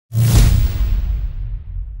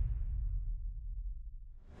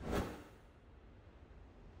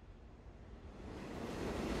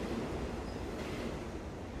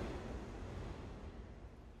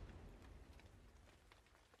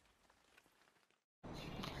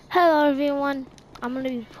Hello everyone, I'm gonna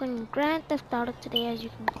be playing Grand Theft Auto today, as you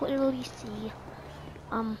can clearly see.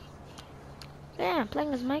 Yeah, I'm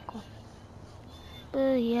playing as Michael,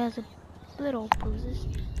 but he has a little bruises.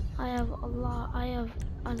 I have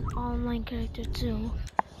an online character too,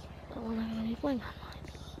 but we're not gonna be playing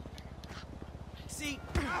online. See?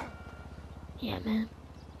 Yeah, man.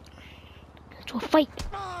 Into a fight.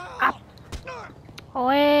 Ah. Oh,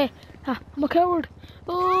 hey. Ah, I'm a coward.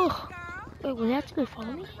 Oh. Wait, will they actually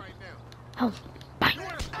follow me? Hell, bang,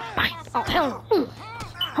 bang. Oh, hell no.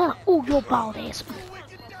 Oh, you're bald ass.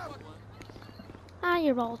 Ah,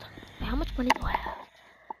 you're bald. Wait, how much money do I have?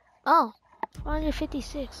 Oh,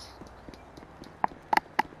 456.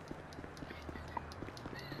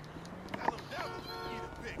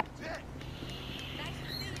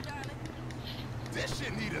 This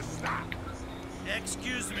shit need to stop.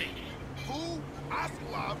 Excuse me. Fool, I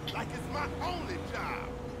squab like it's my only job.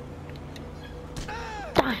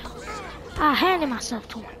 Damn. I handed myself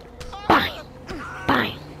to him. Bang,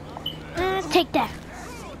 bang. Take that.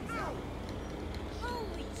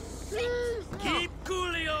 Keep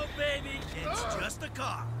coolio, baby. It's just a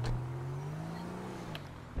car.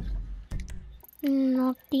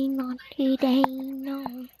 Naughty, naughty day,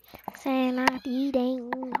 no. Say naughty day,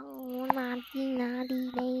 no. Naughty,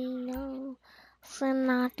 naughty day, no. Say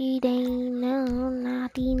naughty day, no.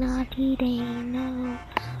 Naughty, naughty day, no.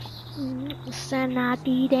 Say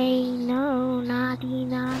naughty day, no. Naughty,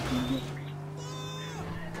 naughty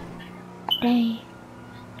day.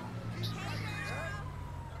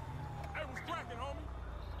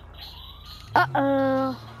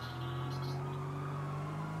 Uh-oh.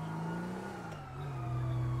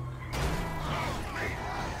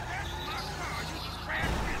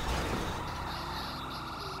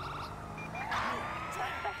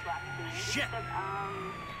 Shit.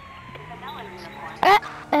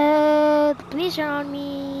 The police are on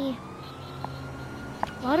me.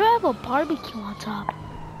 Why do I have a barbecue on top?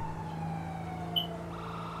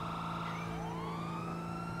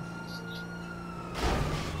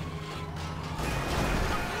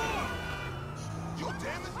 You'll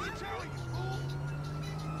damage me, Charlie, you fool.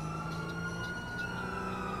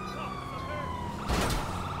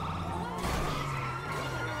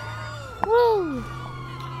 Woo!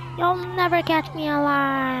 You'll never catch me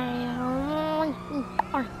alive.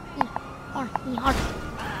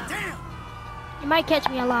 Damn. You might catch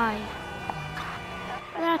me alive.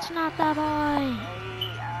 That's not the boy.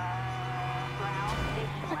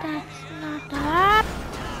 But that's not the.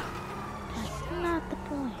 That's not the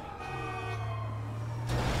point.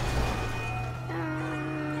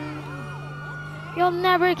 You'll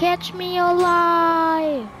never catch me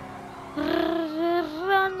alive.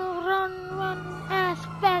 Run, run, run as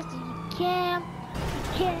fast as you can.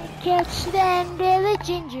 You can't catch that little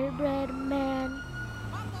gingerbread man.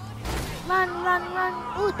 Run, run, run.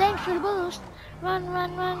 Ooh, thanks for the boost. Run,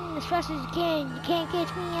 run, run as fast as you can. You can't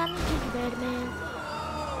catch me, I'm the gingerbread man.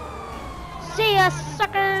 See ya,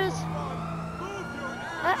 suckers.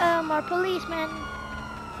 Uh-oh, more policemen.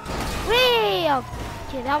 Whee!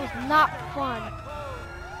 Okay, that was not fun.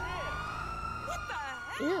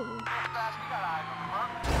 Ew.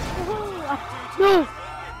 No!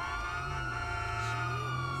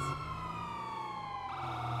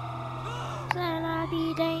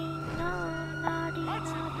 Senadi-day, no,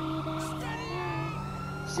 nadi-nadi-day, no.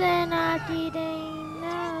 Senadi-day,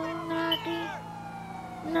 no,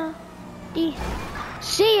 nadi.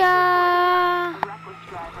 See ya!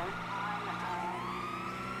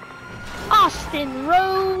 Austin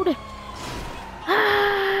Road!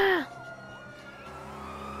 Ah!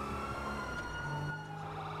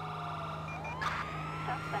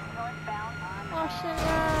 Austin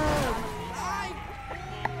Road!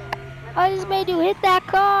 I just made you hit that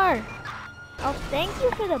car! Oh, thank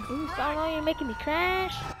you for the boost. I know you're making me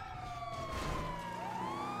crash.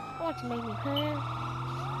 I want to make me crash.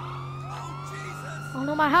 Oh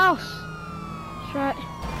no, my house! That's right.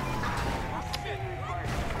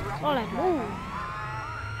 Oh, like move.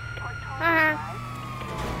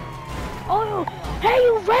 Oh, hey,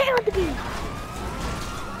 you rammed me!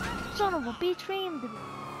 Son of a bitch rammed me.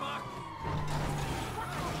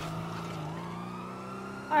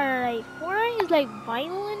 Alright, Fortnite is like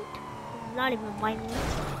violent. Not even violent.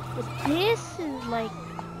 But this is like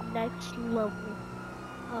next level.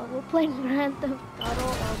 We're playing Grand Theft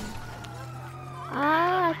Auto.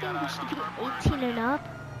 I think we should be 18 and up.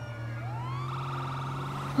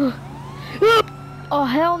 Oh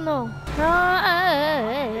hell no.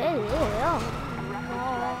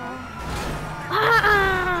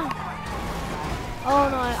 Oh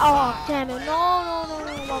no, oh damn it, no,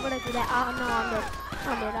 why would I do that? Oh no,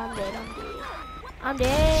 I'm dead. I'm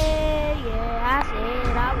dead. Yeah, I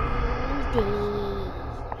said I was dead.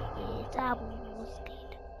 Yes, I was dead.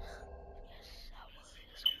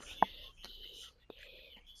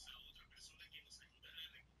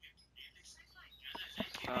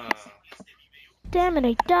 Yes, I was dead. Damn it,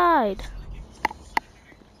 I died.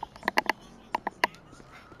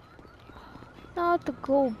 Now I have to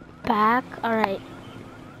go back. Alright.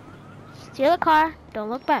 Steal a car, don't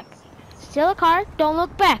look back. Steal a car, don't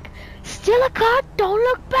look back. Steal a car, don't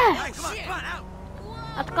look back. Hey, come on, out!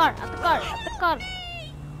 Out the car, out the car, out the car,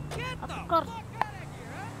 Get out the the car. fuck out of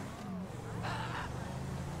here,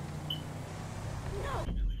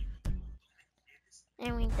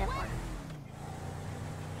 And we ain't that far.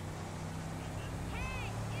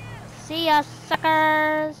 See ya,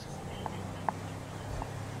 suckers.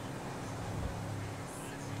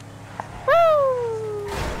 Woo!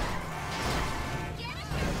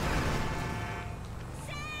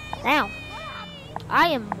 Now, I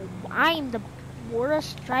am the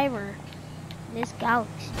worst driver in this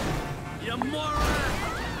galaxy. huh? You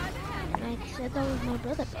moron! And I said that was my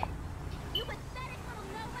brother.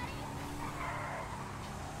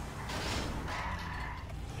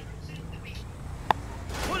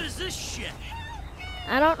 What is this shit?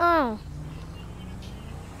 I don't know.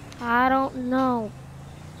 I don't know,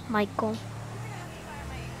 Michael.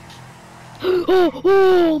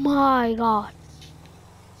 Oh my god.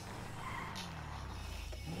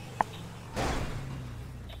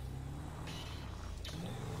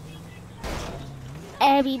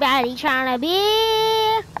 Everybody trying to be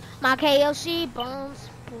my KOC. Bones,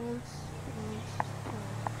 bones, bones,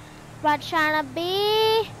 bones. Everybody trying to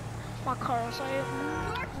be my KOC.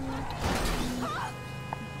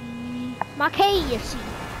 My KFC.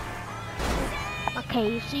 My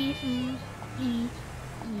KFC.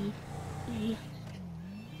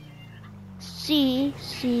 C,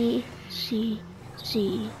 C, C,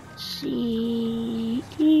 C, C,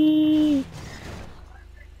 E.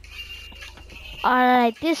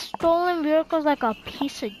 Alright, this stolen vehicle is like a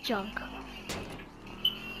piece of junk.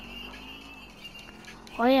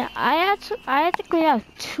 Oh yeah, I think we have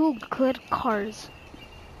 2 good cars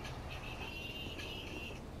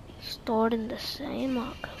stored in the same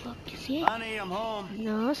locker. Look, you see it? Honey, I'm home.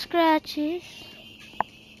 No scratches.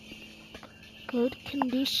 Good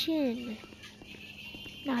condition.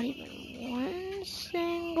 Not even one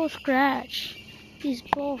single scratch. These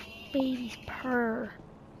both babies purr.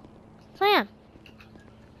 Sam.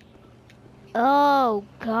 Oh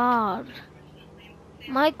God.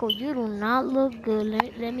 Michael, you do not look good.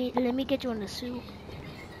 Let me get you in a suit.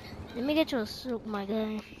 Let me get you a suit, my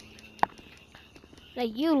guy.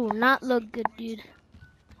 Like, you do not look good, dude.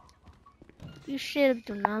 You shit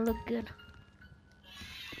do not look good.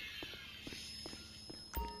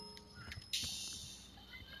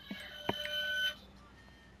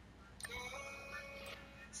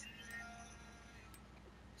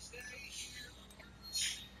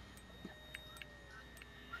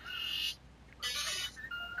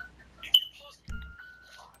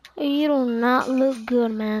 You do not look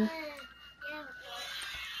good, man.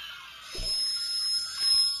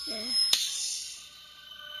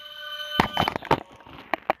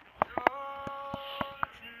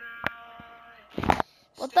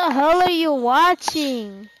 What the hell are you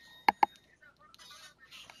watching?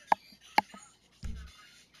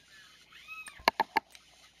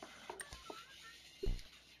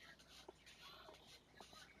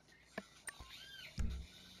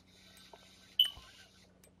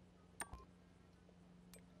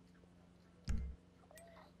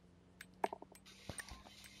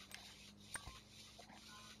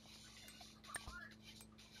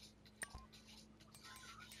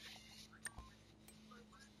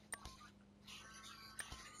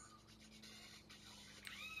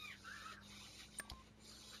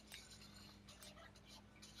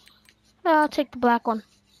 I'll take the black one.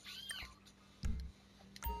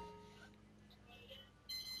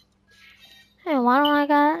 Hey, why don't I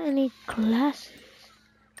got any glasses?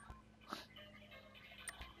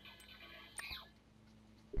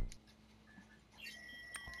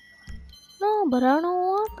 No, but I don't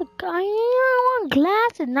want the guy. I want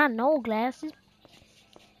glasses, not no glasses.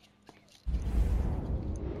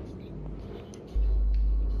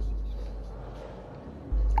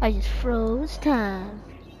 I just froze time.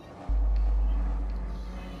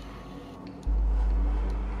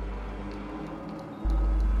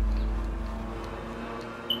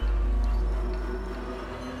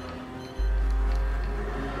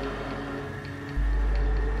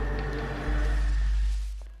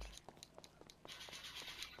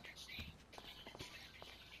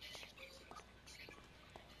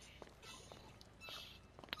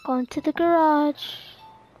 Going to the garage.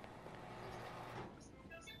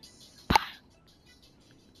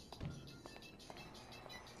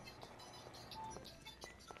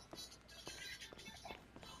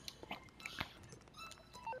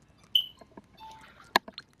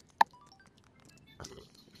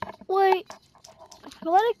 Wait,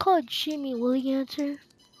 why they call Jimmy? Will he answer?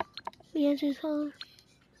 He answers phone.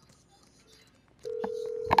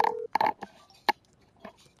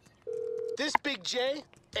 This Big J,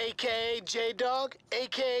 aka J-Dog,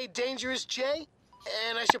 aka Dangerous J,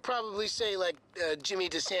 and I should probably say like Jimmy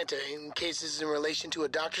DeSanta in case this is in relation to a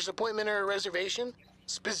doctor's appointment or a reservation.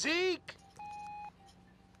 Spazik!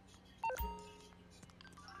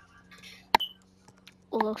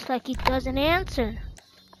 Well, looks like he doesn't answer.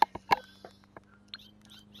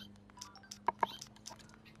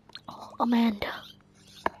 Oh, Amanda.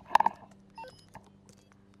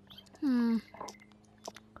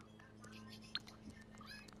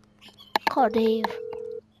 Call Dave.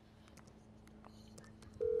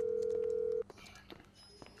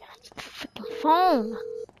 Freaking phone.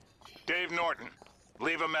 Dave Norton,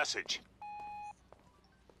 leave a message.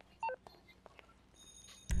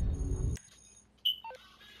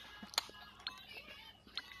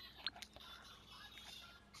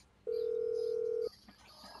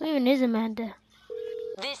 Who even is Amanda?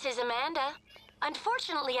 This is Amanda.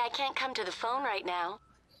 Unfortunately, I can't come to the phone right now.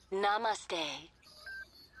 Namaste.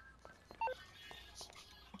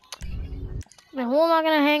 Man, who am I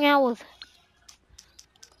gonna hang out with?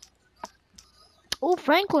 Oh,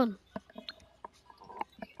 Franklin.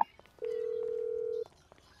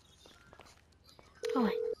 Oh,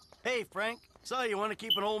 wait. Hey, Frank. So, you want to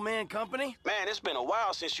keep an old man company? Man, it's been a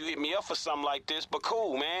while since you hit me up for something like this, but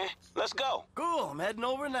cool, man. Let's go. Cool, I'm heading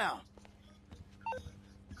over now.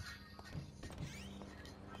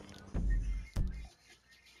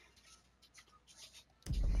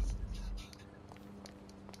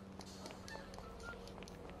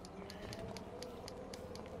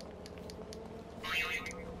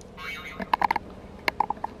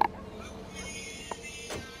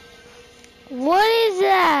 What is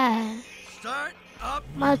that? Start up.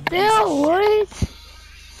 Mateo, what?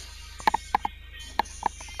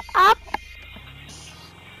 Up.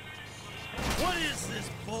 What is this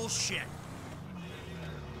bullshit?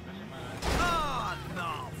 Oh,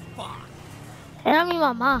 no, fuck. Era mi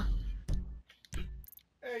mamá.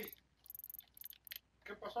 Hey,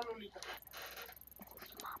 ¿qué pasó, Lolita?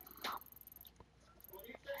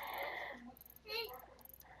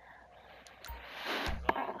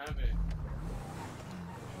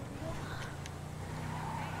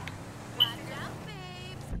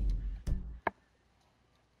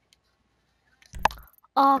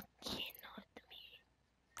 Okay, not me.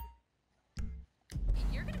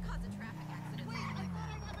 You're gonna cause a traffic accident. Wait, I thought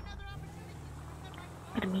I'd have another opportunity.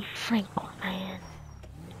 Gotta meet Franklin, man.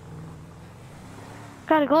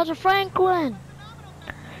 Gotta go to Franklin.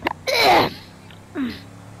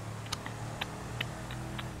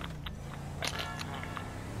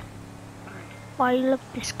 Why you look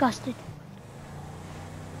disgusted?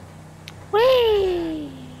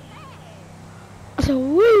 Wee! So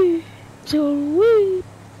wee! So wee!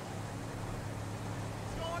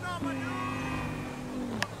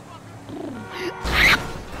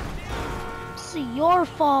 It's your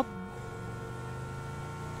fault.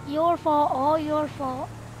 Your fault, all your fault.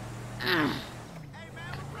 Hey,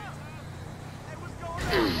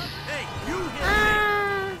 you hit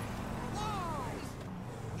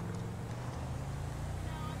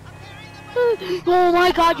me. Oh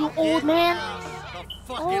my god, you old man. The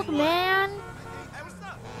fucking Old way. man. Hey, what's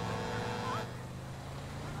up?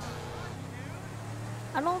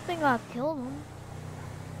 I don't think I killed him.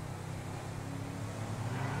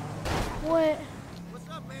 What? What's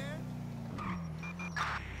up, man?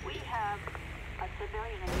 We have a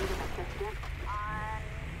civilian in need of assistance on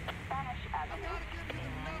Spanish Avenue.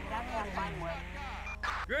 That's on Vinewood.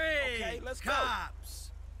 Great. Okay, let's go.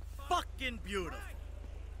 Cops. Fucking beautiful.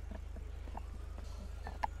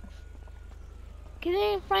 Get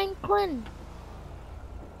in, Franklin.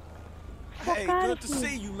 Fuck Hey, outta good to here.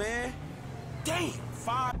 see you, man. Damn,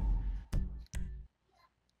 5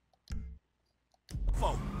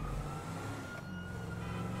 4.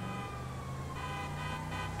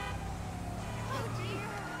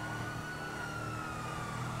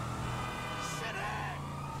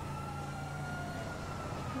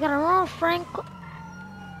 You gotta run, Franklin.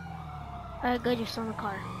 Alright, good, you're still in the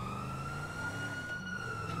car.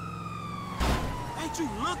 Ain't you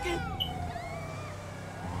looking?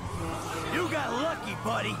 You got lucky,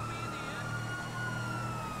 buddy.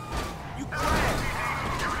 You crashed.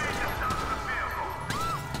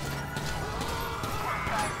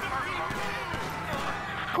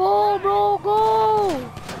 Go, bro,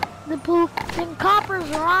 go! The coppers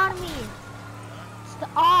are on me. It's the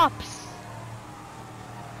ops.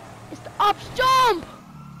 It's the ops. Jump!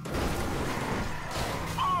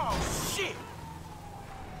 Oh, shit!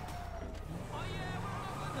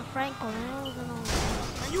 Franklin, I don't know.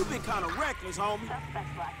 Man, you been kind of reckless, homie.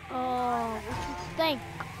 Suspect left Oh, what you think?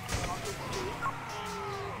 Walker Street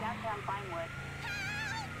in downtown Vinewood.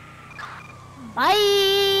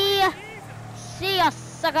 Bye! See ya,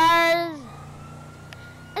 suckers!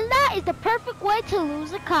 And that is the perfect way to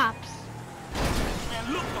lose the cops.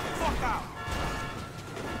 Man, look the fuck out.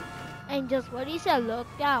 And just what he said, look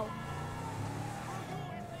out.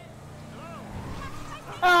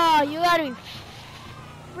 Oh, you gotta be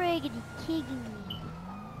friggin' kidding me.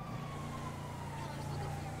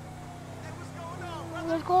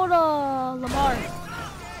 Let's go to Lamar.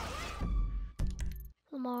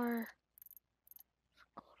 Lamar.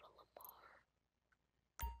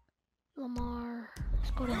 Lamar.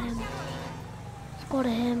 Let's go to him. Let's go to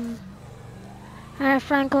him. Alright,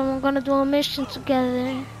 Franklin, we're gonna do a mission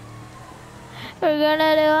together. We're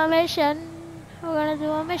gonna do a mission. We're gonna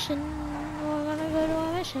do a mission. We're gonna go do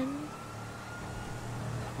a mission.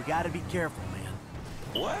 We gotta be careful,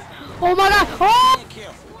 man. What? Oh my god! Oh! Being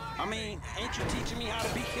careful. I mean, ain't you teaching me how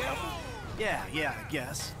to be careful? Yeah, I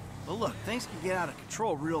guess. But look, things can get out of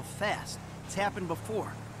control real fast. It's happened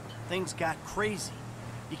before. Things got crazy.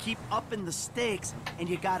 You keep upping the stakes, and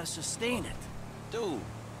you gotta sustain it. Dude,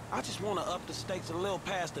 I just want to up the stakes a little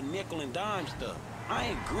past the nickel and dime stuff. I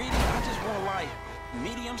ain't greedy. I just want, like,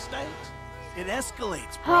 medium stakes. It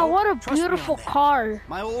escalates, bro. Oh, what a Trust me on beautiful that. car.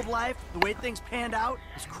 My old life, the way things panned out,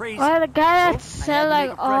 is crazy. Well, the guy that So, I said had to like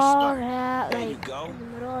make a fresh all start. that, There you like go. in the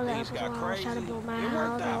middle of the Things got episode, I was trying to crazy. build my It worked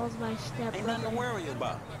house. That out. was my Ain't nothing to stepbrother. worry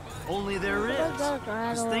about. Only there is. Right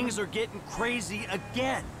Because on. things are getting crazy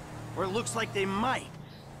again. Or it looks like they might.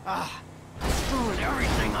 Screwing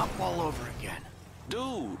everything up all over again.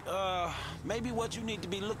 Dude, maybe what you need to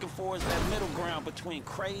be looking for is that middle ground between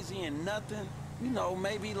crazy and nothing. You know,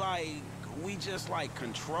 maybe like we just like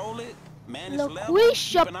control it, manage Look, level, we keep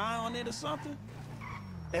should- an eye on it or something.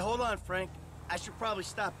 Hey, hold on, Frank. I should probably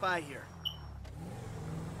stop by here.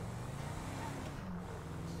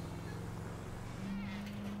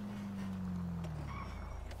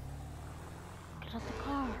 Get out the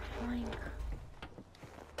car, Frank.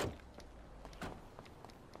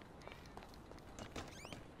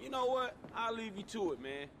 You know what? I'll leave you to it,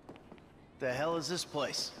 man. The hell is this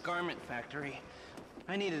place? Garment factory.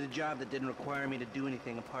 I needed a job that didn't require me to do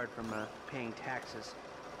anything apart from paying taxes.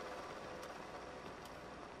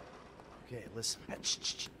 Okay, listen.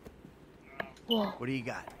 Whoa. What do you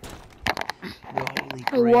got? The Holy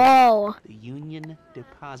Grail. Whoa. The Union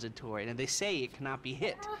Depository. And they say it cannot be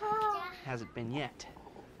hit. Hasn't been yet.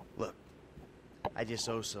 Look, I just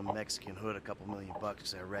owe some Mexican hood a couple $1 million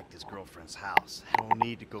because I wrecked his girlfriend's house. I don't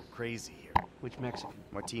need to go crazy here. Which Mexican?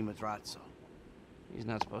 Martín Madrazo. He's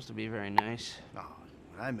not supposed to be very nice. Oh,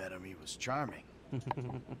 when I met him, he was charming. So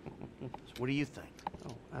what do you think?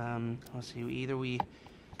 Oh, let's see. Either we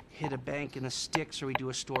hit a bank in the sticks or we do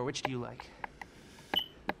a store. Which do you like?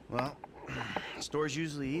 Well, store's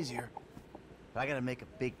usually easier. But I gotta make a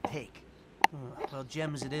big take. Well,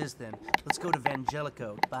 gems it is then. Let's go to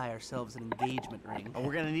Vangelico, buy ourselves an engagement ring. Oh,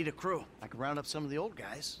 we're gonna need a crew. I can round up some of the old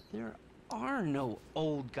guys. There are no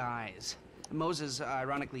old guys. Moses,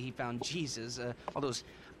 ironically, he found Jesus. All those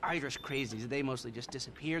Irish crazies, they mostly just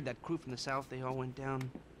disappeared. That crew from the south, they all went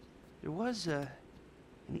down. There was an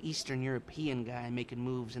Eastern European guy making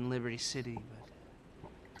moves in Liberty City,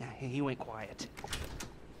 but he went quiet.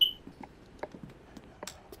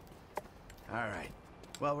 All right.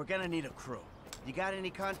 Well, we're gonna need a crew. You got any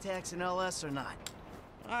contacts in LS or not?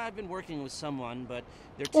 I've been working with someone, but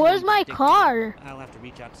they're Where's my unpredictable. car? I'll have to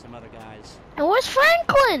reach out to some other guys. And where's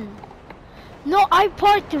Franklin? No, I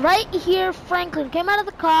parked right here. Franklin came out of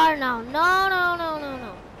the car now.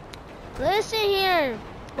 No. Listen here,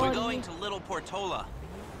 buddy. We're going to Little Portola.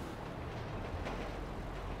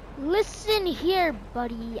 Listen here,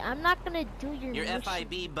 buddy. I'm not gonna do your Your mission.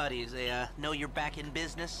 FIB buddies, they know you're back in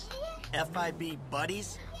business? FIB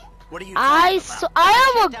buddies? What are you talking about? I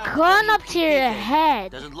have a Check out gun up to your WPK.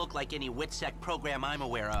 head. Doesn't look like any WITSEC program I'm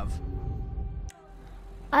aware of.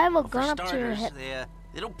 I have a For gun up to your starters, head.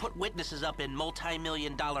 they don't put witnesses up in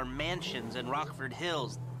multi-million-dollar mansions in Rockford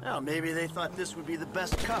Hills. Well, maybe they thought this would be the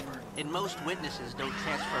best cover. And most witnesses don't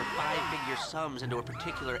transfer five-figure sums into a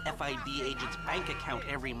particular FIB agent's bank account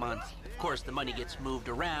every month. Of course, the money gets moved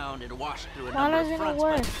around and washed through a Why number doesn't of it fronts,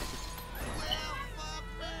 work? but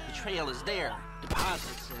the trail is there.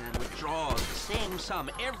 Deposits and withdrawals, the same sum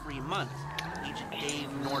every month. Agent Dave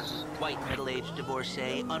Norton, white middle-aged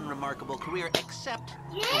divorcee, unremarkable career, except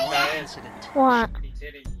for one incident. What? He's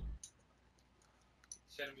hitting me.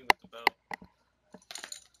 He's hitting me with the belt.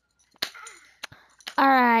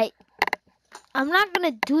 Alright. I'm not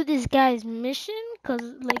gonna do this guy's mission because,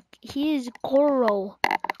 like, he is Gordo.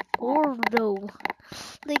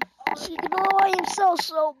 Like, he can all by himself,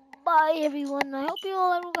 so bye everyone. I hope you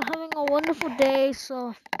all are having a wonderful day,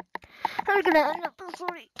 so I'm gonna end up this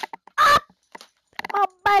already. Ah! My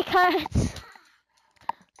bike hurts.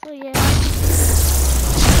 So yeah.